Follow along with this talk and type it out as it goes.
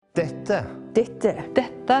Dette. Dette.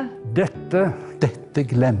 Dette. Dette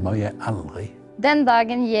glemmer jeg aldri. Den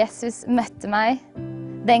dagen Jesus møtte meg,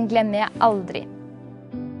 den glemmer jeg aldri.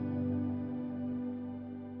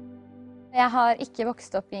 Jeg har ikke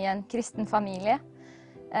vokst opp i en kristen familie.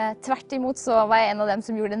 Tvert imot så var jeg en av dem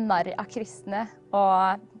som gjorde narr av kristne.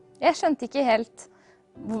 Og jeg skjønte ikke helt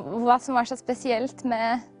hva som var så spesielt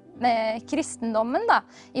med kristendommen da,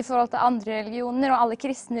 i forhold til andre religioner, og alle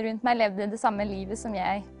kristne rundt meg levde det samme livet som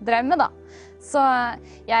jeg drev med da. Så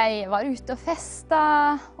jeg var ute og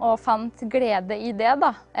festet, og fant glede i det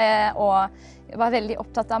da, og var veldig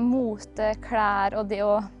opptatt av mote, klær og det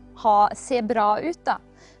å se bra ut da.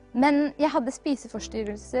 Men jeg hadde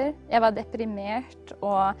spiseforstyrrelser, jeg var deprimert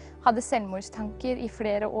og hadde selvmordstanker i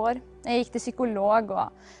flere år. Jeg gikk til psykolog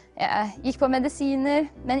og jeg gikk på medisiner,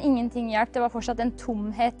 men ingenting hjalp. Det var fortsatt en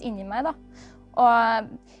tomhet inni meg da. Og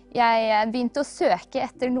jeg begynte å søke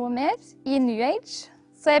etter noe mer i New Age,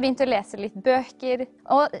 så jeg begynte å lese litt bøker.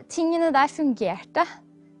 Og tingene der fungerte.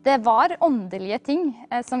 Det var åndelige ting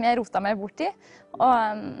som jeg rota meg bort i,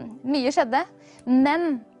 og mye skjedde.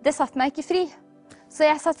 Men det satte meg ikke fri. Så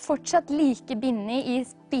jeg satt fortsatt like bindet i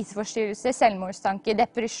spiseforstyrrelser, selvmordstanker,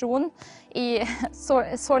 depresjon i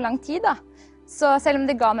så lang tid da. Så selv om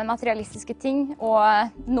det ga meg materialistiske ting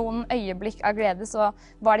og noen øyeblikk av glede, så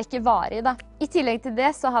var det ikke varig da. I tillegg til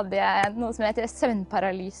det så hadde jeg noe som heter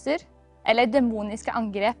søvnparalyser, eller demoniske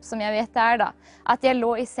angrep, som jeg vet det er da. At jeg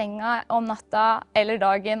lå i senga om natta eller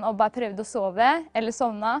dagen og bare prøvde å sove eller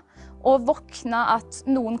sovna, og våkna at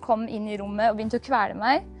noen kom inn i rommet og begynte å kvele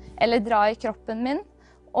meg, eller dra i kroppen min.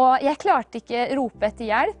 Og jeg klarte ikke rope etter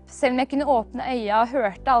hjelp, selv om jeg kunne åpne øya og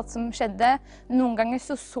hørte alt som skjedde. Noen ganger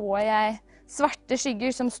så jeg svarte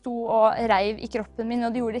skygger som sto og reiv i kroppen min,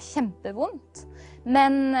 og det gjorde det kjempevondt.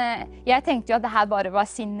 Men jeg tenkte jo at det her bare var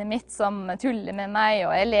sinnet mitt som tullet med meg,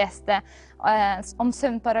 og jeg leste om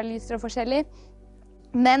søvnparalyser og forskjellig.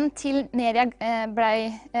 Men til mer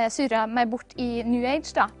jeg surret meg bort i New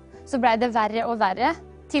Age da, så ble det verre og verre.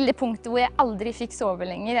 Til det punktet hvor jeg aldri fikk sove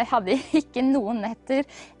lenger. Jeg hadde ikke noen netter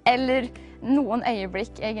eller noen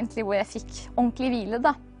øyeblikk egentlig hvor jeg fikk ordentlig hvile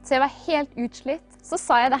da. Så jeg var helt utslitt. Så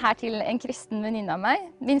sa jeg det her til en kristen venninne av meg,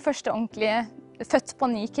 min første ordentlige født på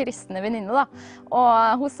ny kristne venninne da.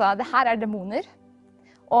 Og hun sa, det her er demoner.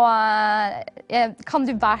 Og kan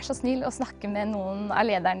du være så snill å snakke med noen av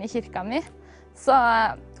lederne i kirka mi? Så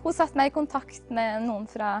hun satte meg i kontakt med noen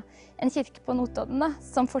fra en kirke på Notodden da,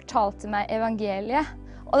 som fortalte meg evangeliet.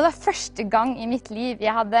 Og det var første gang i mitt liv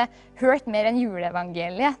jeg hadde hørt mer enn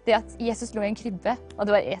juleevangeliet, det at Jesus lå i en krybbe, og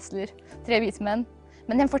det var esler, 3 vise menn.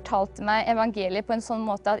 Men de fortalte meg evangeliet på en sånn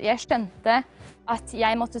måte at jeg skjønte at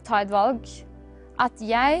jeg måtte ta et valg. At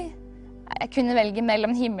jeg kunne velge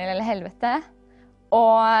mellom himmel eller helvete.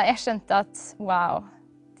 Og jeg skjønte at, wow,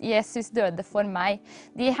 Jesus døde for meg.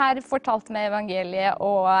 De her fortalte meg evangeliet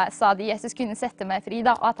og sa at Jesus kunne sette meg fri,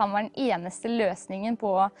 da, og at han var den eneste løsningen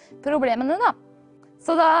på problemene da.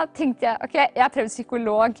 Så da tenkte jeg, ok, jeg har prøvd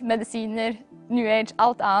psykolog, medisiner, New Age,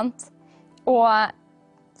 alt annet. Og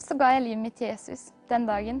så ga jeg livet mitt til Jesus den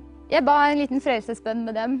dagen. Jeg ba en liten frelsesbønn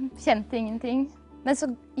med dem, kjente ingenting. Men så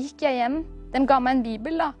gikk jeg hjem. De ga meg en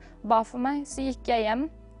bibel da, ba for meg, så gikk jeg hjem.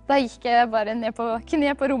 Da gikk jeg bare ned på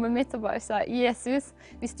kne på rommet mitt og bare sa, Jesus,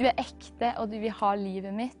 hvis du er ekte og du vil ha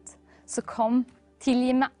livet mitt, så kom,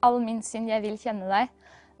 tilgi meg all min synd, jeg vil kjenne deg.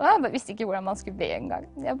 Og jeg visste ikke hvordan man skulle be engang.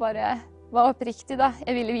 Jeg bare var oppriktig da.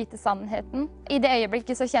 Jeg ville vite sannheten. I det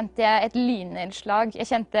øyeblikket så kjente jeg et lynnedslag. Jeg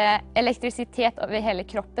kjente elektrisitet over hele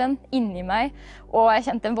kroppen, inni meg, og jeg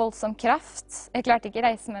kjente en voldsom kraft. Jeg klarte ikke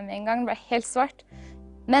reise meg med en gang, det ble helt svart.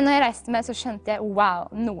 Men når jeg reiste meg så skjønte jeg, wow,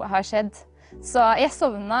 noe har skjedd. Så jeg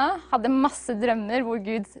sovna, hadde masse drømmer hvor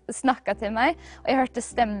Gud snakket til meg, og jeg hørte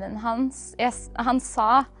stemmen hans. Han sa,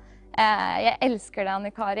 jeg elsker deg,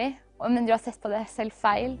 Kari, men du har sett på deg selv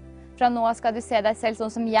feil. Fra nå skal du se deg selv sånn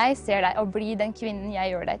som jeg ser deg, og bli den kvinnen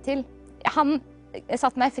jeg gjør deg til. Han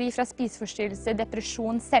satte meg fri fra spiseforstyrrelser,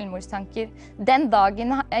 depresjon, selvmordstanker. Den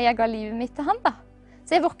dagen jeg ga livet mitt til han da.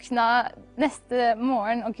 Så jeg våkna neste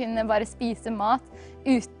morgen og kunne bare spise mat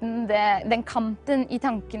uten den kampen i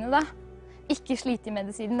tankene da. Ikke slite i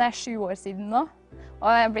medisinen, det er 7 år siden nå. Og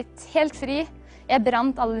jeg har blitt helt fri. Jeg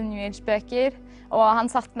brant alle New Age-bøker, og han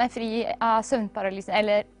satte meg fri av søvnparalysen,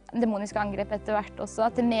 eller demoniske angrep etter hvert også,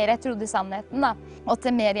 til mer jeg trodde sannheten da, og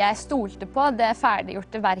til mer jeg stolte på det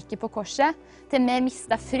ferdiggjorte verket på korset, til mer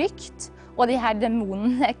mistet frykt, og de her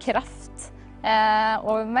demonene kraft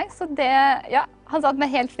over meg. Så det, ja, han satte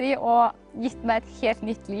meg helt fri og gitt meg et helt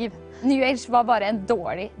nytt liv. New Age var bare en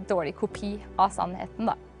dårlig kopi av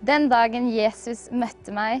sannheten da. Den dagen Jesus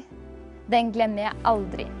møtte meg, den glemmer jeg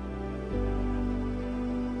aldri.